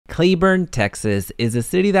Cleburne, Texas is a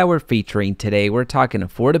city that we're featuring today. We're talking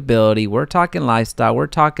affordability, we're talking lifestyle, we're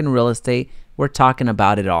talking real estate, we're talking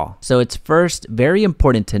about it all. So it's first very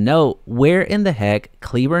important to note where in the heck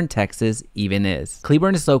Cleburne, Texas even is.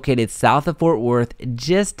 Cleburne is located south of Fort Worth,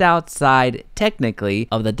 just outside technically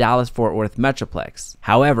of the Dallas Fort Worth Metroplex.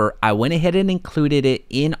 However, I went ahead and included it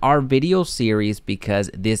in our video series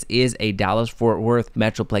because this is a Dallas Fort Worth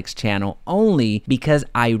Metroplex channel only because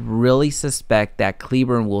I really suspect that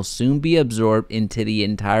Cleburne will soon be absorbed into the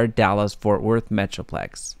entire Dallas Fort Worth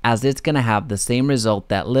Metroplex, as it's going to have the same result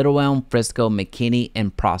that Little Elm, Frisco, McKinney,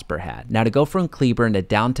 and Prosper had. Now, to go from Cleburne to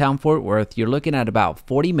downtown Fort Worth, you're looking at about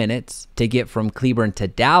 40 minutes. To get from Cleburne to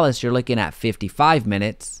Dallas, you're looking at 55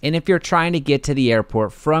 minutes. And if you're trying to get to the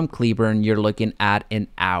airport from Cleburne, you're looking at an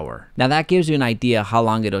hour. Now, that gives you an idea how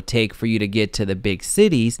long it'll take for you to get to the big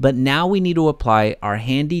cities, but now we need to apply our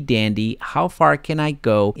handy dandy how far can I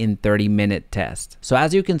go in 30-minute test. So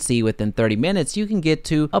as you can see, within 30 minutes, you can get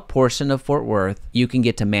to a portion of Fort Worth. You can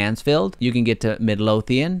get to Mansfield, you can get to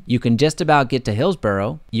Midlothian, you can just about get to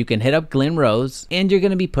Hillsboro, you can hit up Glen Rose, and you're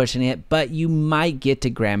going to be pushing it, but you might get to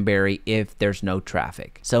Granbury if there's no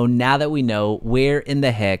traffic. So now that we know where in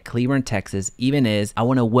the heck Cleburne, Texas even is, I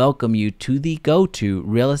want to welcome you to the go-to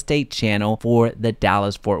real estate channel for the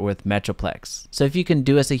Dallas Fort Worth Metroplex. So if you can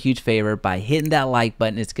do us a huge favor by hitting that like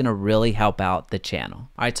button, it's going to really help out the channel.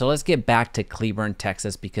 All right, so let's get back to Cleburne,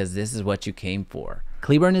 Texas, because this is what you came for.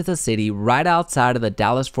 Cleburne is a city right outside of the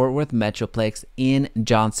Dallas Fort Worth Metroplex in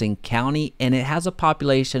Johnson County, and it has a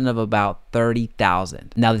population of about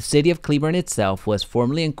 30,000. Now, the city of Cleburne itself was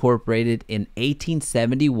formally incorporated in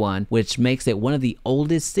 1871, which makes it one of the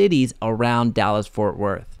oldest cities around Dallas Fort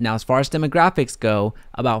Worth. Now, as far as demographics go,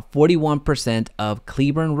 about 41% of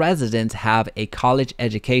Cleburne residents have a college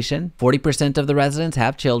education, 40% of the residents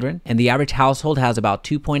have children, and the average household has about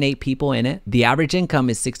 2.8 people in it. The average income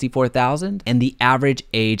is $64,000, and the average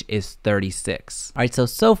age is 36. All right,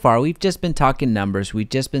 so far we've just been talking numbers, we've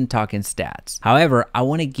just been talking stats. However, I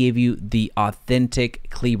want to give you the authentic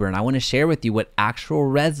Cleburne. I want to share with you what actual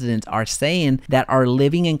residents are saying that are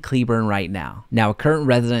living in Cleburne right now. Now, a current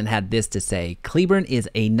resident had this to say: Cleburne is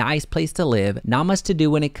a nice place to live, not much to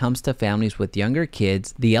do when it comes to families with younger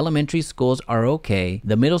kids. The elementary schools are okay.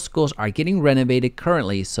 The middle schools are getting renovated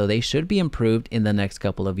currently, so they should be improved in the next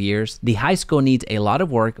couple of years. The high school needs a lot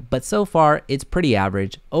of work, but so far it's pretty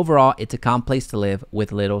average. Overall, it's a calm place to live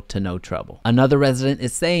with little to no trouble. Another resident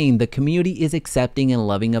is saying the community is accepting and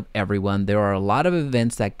loving of everyone. There are a lot of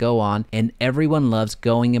events that go on and everyone loves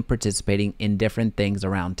going and participating in different things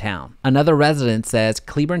around town. Another resident says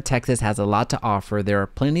Cleburne, Texas has a lot to offer. There are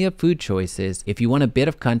plenty of food choices. If you want a bit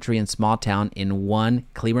of country and small town in one,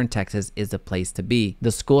 Cleburne, Texas is the place to be.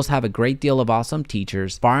 The schools have a great deal of awesome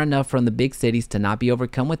teachers, far enough from the big cities to not be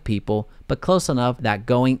overcome with people, but close enough that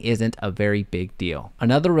going isn't a very big deal.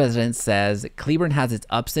 Another resident says Cleburne has its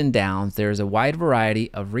ups and downs. There is a wide variety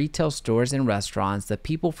of retail stores and restaurants. The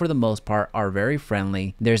people for the most part are very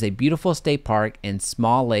friendly. There's a beautiful state park and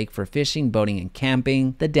small lake for fishing, boating, and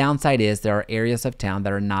camping. The downside is there are areas of town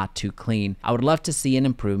that are not too clean. I would love to see an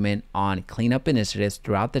improvement on cleanup initiatives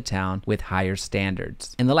throughout the town with higher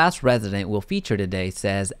standards. And the last resident we'll feature today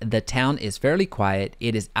says the town is fairly quiet.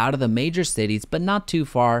 It is out of the major cities, but not too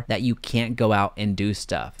far that you can't go out and do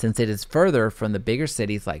stuff. Since it is further from the bigger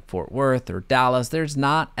cities like Fort Worth or Dallas, there's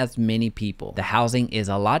not as many people. The housing is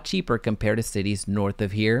a lot cheaper compared to cities north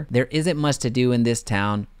of here. There isn't much to do in this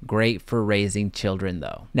town. Great for raising children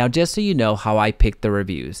though. Now, just so you know how I pick the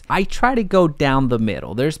reviews, I try to go down the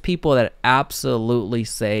middle. There's people that absolutely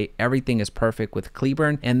say everything is perfect with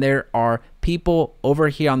Cleburne, and there are people over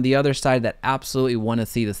here on the other side that absolutely want to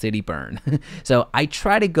see the city burn. So I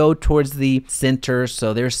try to go towards the center,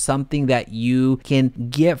 so there's something that you can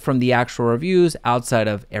get from the actual reviews outside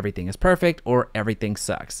of everything is perfect or everything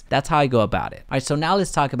sucks. That's how I go about it. All right, so now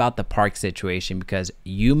let's talk about the park situation, because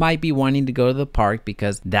you might be wanting to go to the park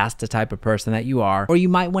because that's the type of person that you are, or you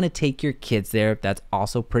might want to take your kids there. That's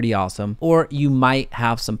also pretty awesome. Or you might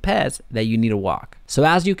have some pets that you need to walk. So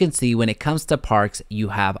as you can see, when it comes to parks, you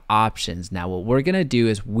have options. Now, what we're going to do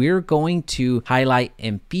is we're going to highlight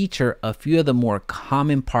and feature a few of the more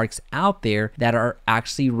common parks out there that are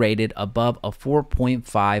actually rated above a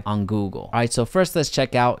 4.5 on Google. All right, so first let's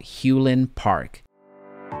check out Hewlin Park.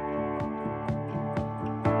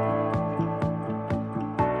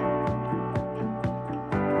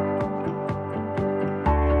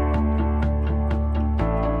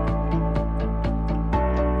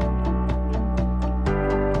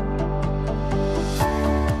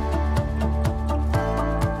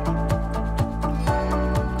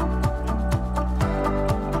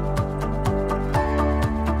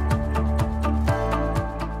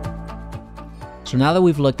 So now that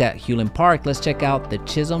we've looked at Hewlin Park, let's check out the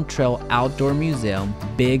Chisholm Trail Outdoor Museum,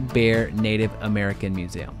 Big Bear Native American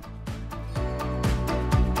Museum.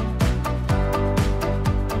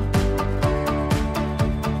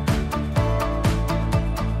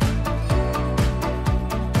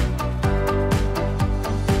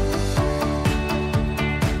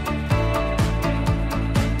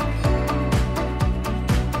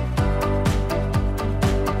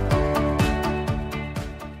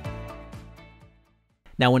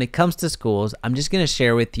 Now, when it comes to schools, I'm just going to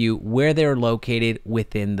share with you where they're located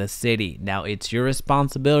within the city. Now, it's your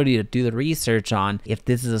responsibility to do the research on if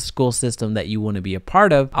this is a school system that you want to be a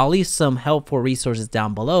part of. I'll leave some helpful resources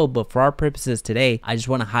down below, but for our purposes today, I just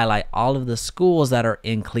want to highlight all of the schools that are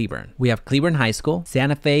in Cleburne. We have Cleburne High School,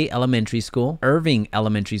 Santa Fe Elementary School, Irving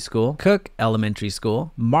Elementary School, Cook Elementary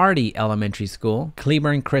School, Marty Elementary School,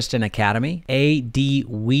 Cleburne Christian Academy, A.D.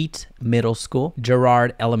 Wheat Middle School,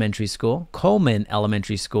 Girard Elementary School, Coleman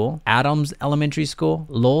Elementary School, Adams Elementary School,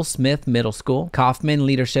 Lowell Smith Middle School, Kaufman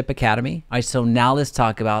Leadership Academy. All right, so now let's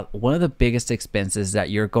talk about one of the biggest expenses that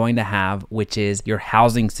you're going to have, which is your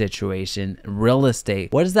housing situation, real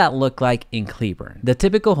estate. What does that look like in Cleburne? The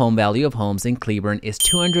typical home value of homes in Cleburne is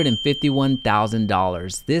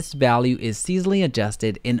 $251,000. This value is seasonally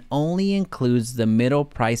adjusted and only includes the middle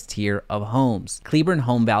price tier of homes. Cleburne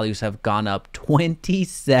home values have gone up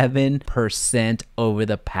 27% over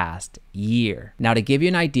the past year. Now, to give you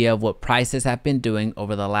an idea of what prices have been doing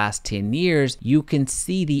over the last 10 years, you can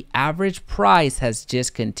see the average price has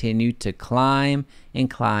just continued to climb and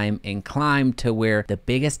climb and climb to where the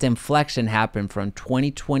biggest inflection happened from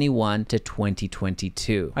 2021 to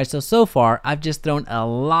 2022. All right, so far, I've just thrown a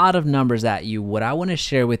lot of numbers at you. What I want to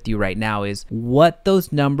share with you right now is what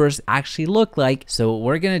those numbers actually look like. So what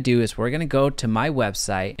we're going to do is we're going to go to my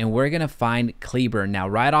website and we're going to find Cleburne. Now,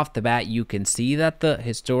 right off the bat, you can see that the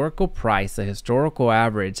historical price, the historical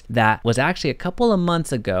average that was actually a couple of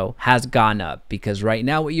months ago has gone up, because right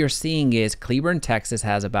now what you're seeing is Cleburne, Texas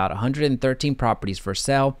has about 113 properties for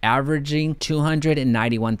sale, averaging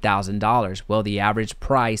 $291,000. Well, the average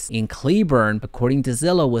price in Cleburne, according to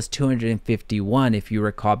Zillow, was $251,000 if you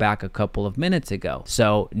recall back a couple of minutes ago.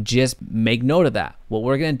 So just make note of that. What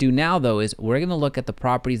we're going to do now, though, is we're going to look at the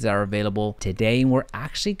properties that are available today, and we're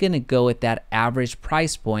actually going to go at that average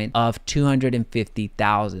price point of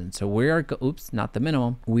 $250,000. So we are, oops, not the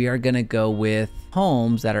minimum. We are going to go with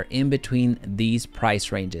homes that are in between these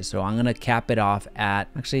price ranges. So I'm going to cap it off at,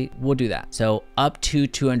 actually, we'll do that. So up to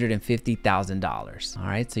 $250,000. All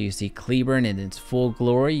right, so you see Cleburne in its full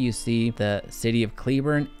glory. You see the city of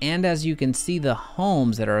Cleburne, and as you can see, the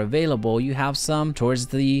homes that are available, you have some towards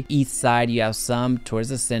the east side, you have some towards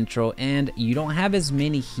the central, and you don't have as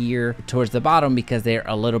many here towards the bottom because they're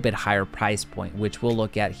a little bit higher price point, which we'll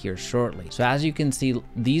look at here shortly. So as you can see,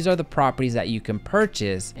 these are the properties that you can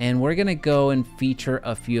purchase, and we're gonna go and feature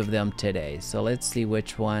a few of them today. So let's see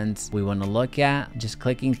which ones we want to look at. Just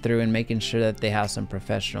clicking through and making sure that they have some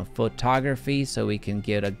professional photography so we can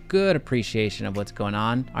get a good appreciation of what's going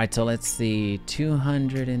on. All right, so let's see,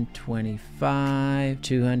 225,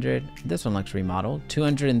 200, this one looks remodeled,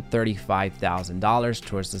 $235,000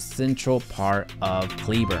 towards the central part of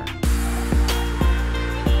Cleburne.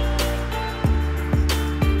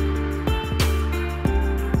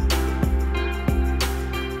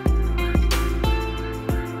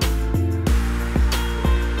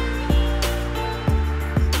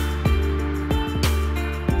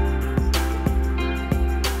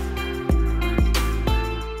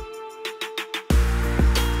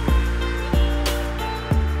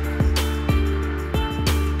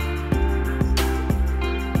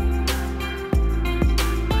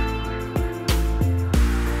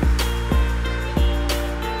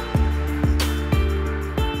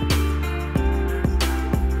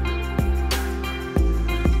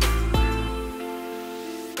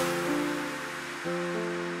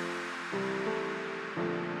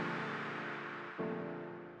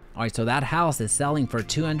 All right, so that house is selling for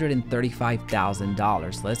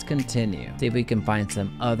 $235,000. Let's continue. See if we can find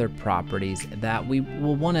some other properties that we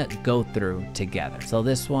will want to go through together. So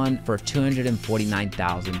this one for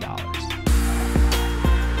 $249,000.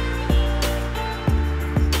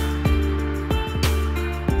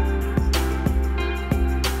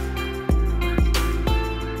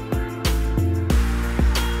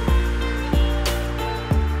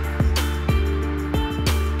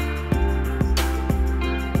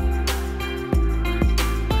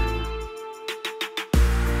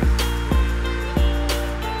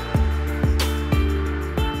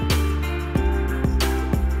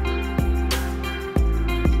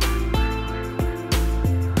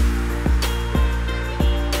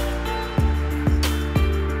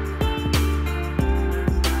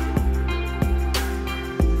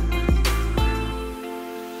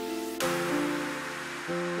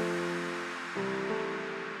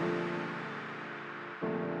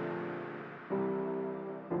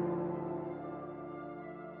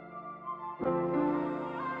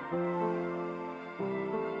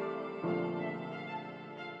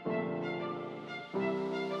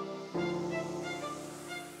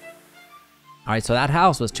 All right, so that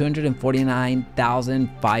house was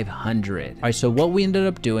 $249,500. All right, so what we ended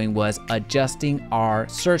up doing was adjusting our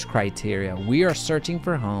search criteria. We are searching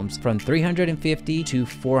for homes from $350,000 to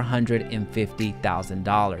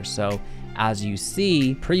 $450,000. So as you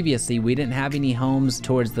see, previously we didn't have any homes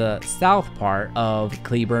towards the south part of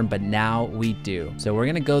Cleburne, but now we do. So we're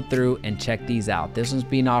gonna go through and check these out. This one's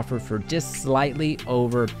being offered for just slightly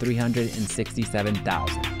over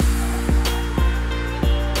 $367,000.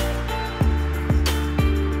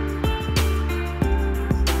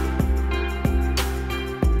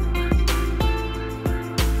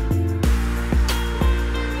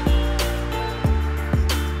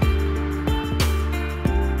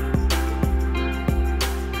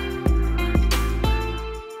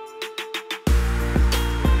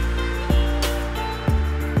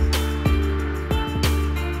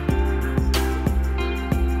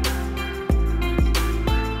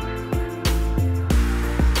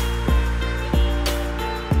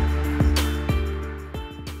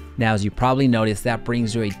 Now, as you probably noticed, that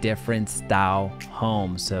brings you a different style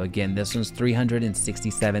home. So again, this one's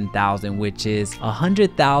 $367,000, which is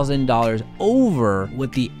 $100,000 over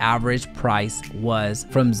what the average price was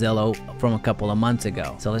from Zillow from a couple of months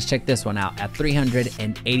ago. So let's check this one out at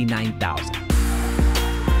 $389,000.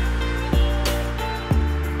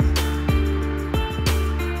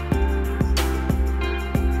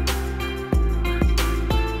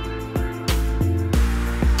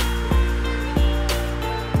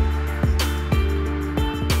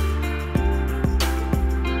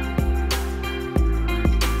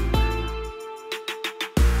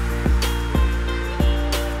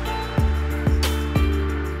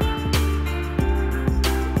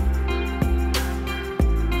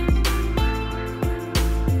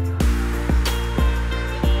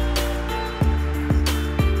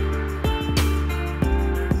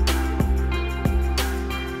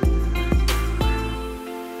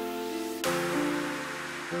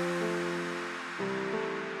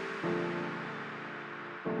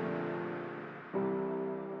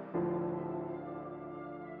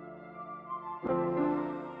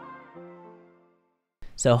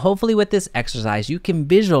 So hopefully with this exercise, you can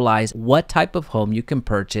visualize what type of home you can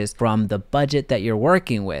purchase from the budget that you're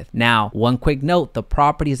working with. Now, one quick note, the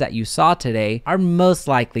properties that you saw today are most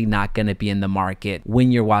likely not going to be in the market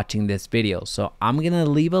when you're watching this video. So I'm going to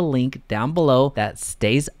leave a link down below that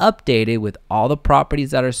stays updated with all the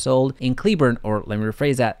properties that are sold in Cleburne, or let me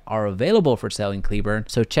rephrase that, are available for sale in Cleburne.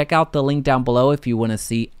 So check out the link down below if you want to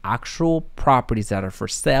see actual properties that are for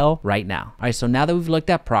sale right now. All right, so now that we've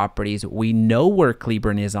looked at properties, we know where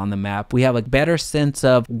Cleburne is on the map. We have a better sense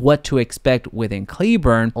of what to expect within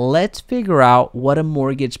Cleburne. Let's figure out what a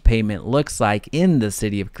mortgage payment looks like in the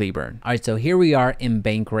city of Cleburne. All right, so here we are in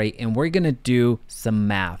bank rate, and we're gonna do some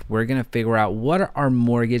math. We're gonna figure out what our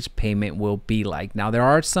mortgage payment will be like. Now, there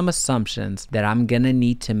are some assumptions that I'm gonna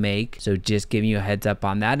need to make, so just giving you a heads up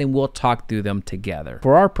on that, and we'll talk through them together.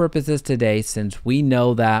 For our purposes today, since we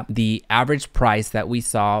know that the average price that we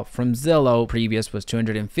saw from Zillow previous was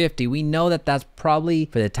 $250,000, we know that that's probably,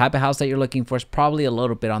 for the type of house that you're looking for, is probably a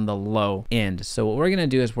little bit on the low end. So what we're gonna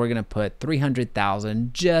do is we're gonna put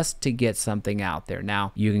 $300,000 just to get something out there.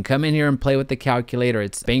 Now, you can come in here and play with the calculator.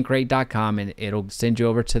 It's bankrate.com, and it'll send you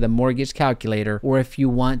over to the mortgage calculator. Or if you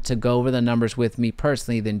want to go over the numbers with me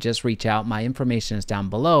personally, then just reach out. My information is down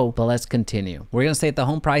below, but let's continue. We're gonna say that the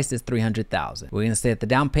home price is $300,000. We're gonna say that the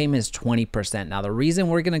down payment is 20%. Now, the reason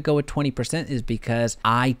we're gonna go with 20% is because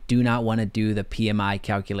I do not wanna do the PMI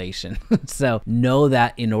calculation. So know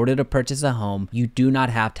that in order to purchase a home, you do not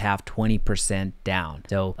have to have 20% down.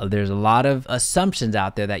 So there's a lot of assumptions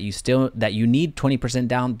out there that you need 20%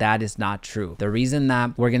 down. That is not true. The reason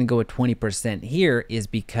that we're gonna go with 20% here is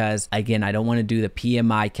because, again, I don't want to do the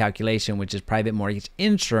PMI calculation, which is private mortgage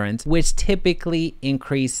insurance, which typically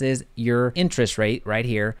increases your interest rate right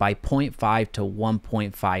here by 0.5 to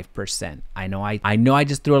 1.5%. I know I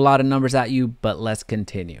just threw a lot of numbers at you, but let's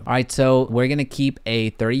continue. All right, so we're gonna keep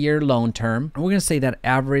a 30-year loan term, and we're gonna say that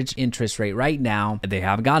average interest rate right now, they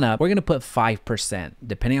have gone up. We're gonna put 5%.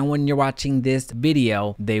 Depending on when you're watching this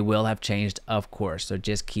video, they will have changed, of course, so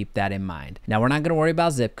just keep that in mind. Now, we're not gonna worry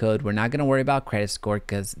about zip code. We're not gonna worry about credit score,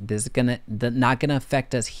 because this is not gonna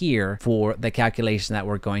affect us here for the calculation that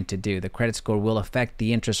we're going to do. The credit score will affect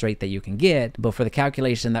the interest rate that you can get, but for the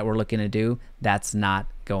calculation that we're looking to do, that's not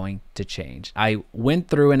going to change. I went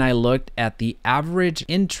through and I looked at the average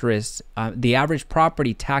interest, the average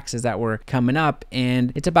property taxes that were coming up,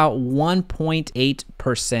 and it's about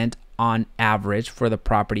 1.8% on average for the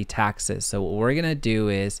property taxes. So what we're gonna do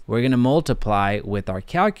is we're gonna multiply with our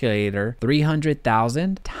calculator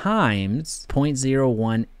 300,000 times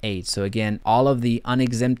 0.018. So again, all of the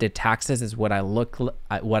unexempted taxes is what I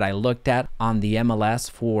looked at on the MLS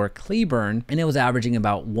for Cleburne, and it was averaging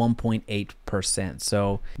about 1.8%.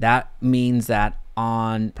 So that means that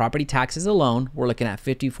on property taxes alone, we're looking at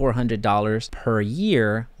 $5,400 per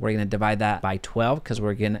year. We're going to divide that by 12 because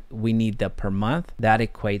we need the per month. That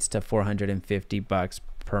equates to $450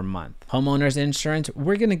 per month. Homeowners insurance,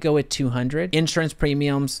 we're going to go with 200. Insurance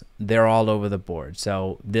premiums, they're all over the board.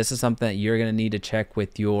 So this is something that you're going to need to check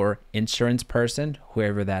with your insurance person,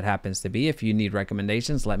 whoever that happens to be. If you need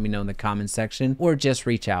recommendations, let me know in the comment section or just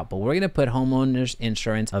reach out. But we're going to put homeowners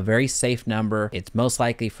insurance, a very safe number. It's most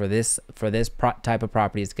likely for this type of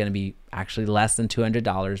property, it's going to be actually less than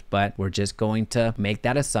 $200, but we're just going to make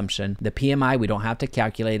that assumption. The PMI, we don't have to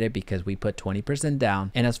calculate it because we put 20%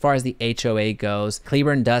 down. And as far as the HOA goes,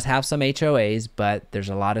 Cleburne does have some HOAs, but there's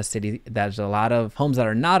a lot of homes that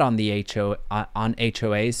are not on the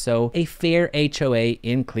HOAs. So a fair HOA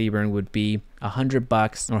in Cleburne would be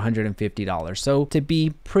 $100 or $150. So to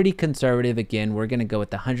be pretty conservative, again, we're going to go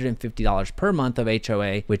with the $150 per month of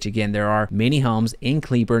HOA, which again, there are many homes in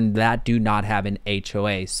Cleburne that do not have an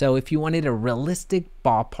HOA. So if you wanted a realistic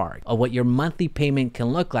ballpark of what your monthly payment can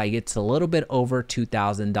look like, it's a little bit over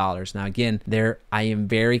 $2,000. Now again, I am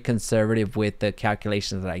very conservative with the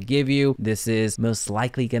calculations that I give you. This is most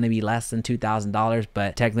likely going to be less than $2,000,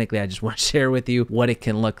 but technically I just want to share with you what it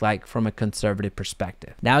can look like from a conservative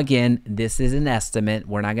perspective. Now again, this is an estimate.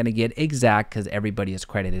 We're not going to get exact because everybody's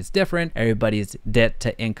credit is different. Everybody's debt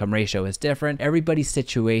to income ratio is different. Everybody's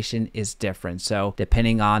situation is different. So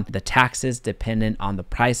depending on the taxes, dependent on the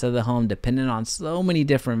price of the home, dependent on so many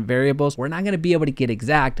different variables, we're not going to be able to get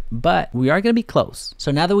exact, but we are going to be close.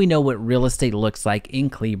 So now that we know what real estate looks like in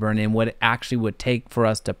Cleburne and what it actually would take for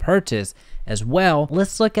us to purchase as well,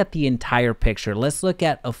 let's look at the entire picture. Let's look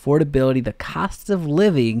at affordability, the cost of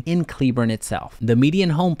living in Cleburne itself. The median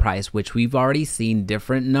home price, which we've already seen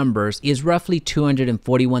different numbers, is roughly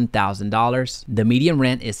 $241,000. The median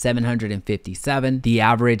rent is $757. The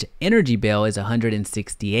average energy bill is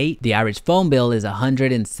 $168. The average phone bill is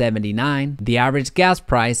 $179. The average gas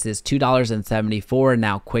price is $2.74.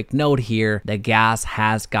 Now, quick note here, the gas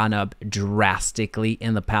has gone up drastically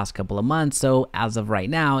in the past couple of months. So as of right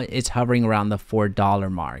now, it's hovering around the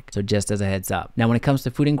 $4 mark. So just as a heads up. Now, when it comes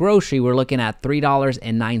to food and grocery, we're looking at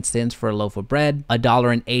 $3.09 for a loaf of bread,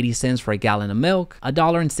 $1.80 for a gallon of milk,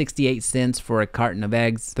 $1.68 for a carton of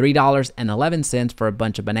eggs, $3.11 for a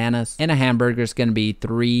bunch of bananas, and a hamburger is going to be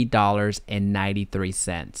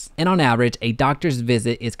 $3.93. And on average, a doctor's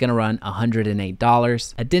visit is going to run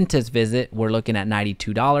 $108. A dentist visit, we're looking at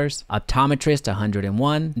 $92. Optometrist,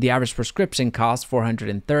 $101. The average prescription costs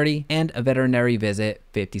 $430, and a veterinary visit,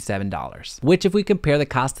 $57. Which, if we compare the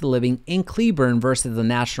cost of living in Cleburne versus the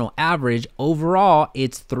national average, overall,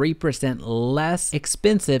 it's 3% less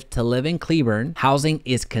expensive to live in Cleburne. Housing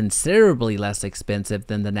is considerably less expensive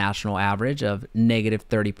than the national average of negative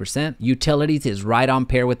 30%. Utilities is right on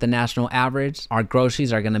pair with the national average. Our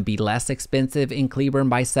groceries are going to be less expensive in Cleburne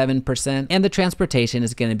by 7%. And the transportation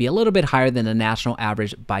is going to be a little bit higher than the national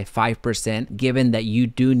average by 5%, given that you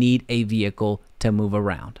do need a vehicle to move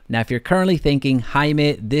around. Now, if you're currently thinking,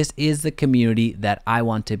 Jaime, this is the community that I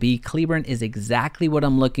want to be, Cleburne is exactly what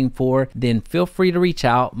I'm looking for, then feel free to reach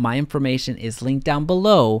out. My information is linked down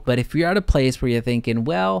below. But if you're at a place where you're thinking,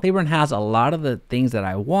 well, Cleburne has a lot of the things that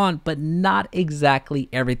I want, but not exactly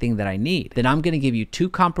everything that I need, then I'm going to give you two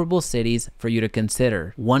comparable cities for you to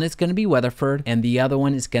consider. One is going to be Weatherford, and the other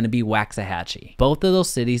one is going to be Waxahachie. Both of those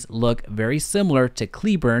cities look very similar to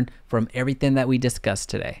Cleburne from everything that we discussed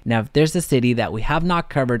today. Now, if there's a city that we have not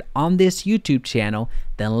covered on this YouTube channel,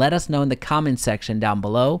 then let us know in the comment section down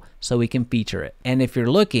below so we can feature it. And if you're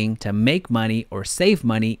looking to make money or save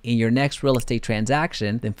money in your next real estate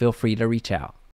transaction, then feel free to reach out.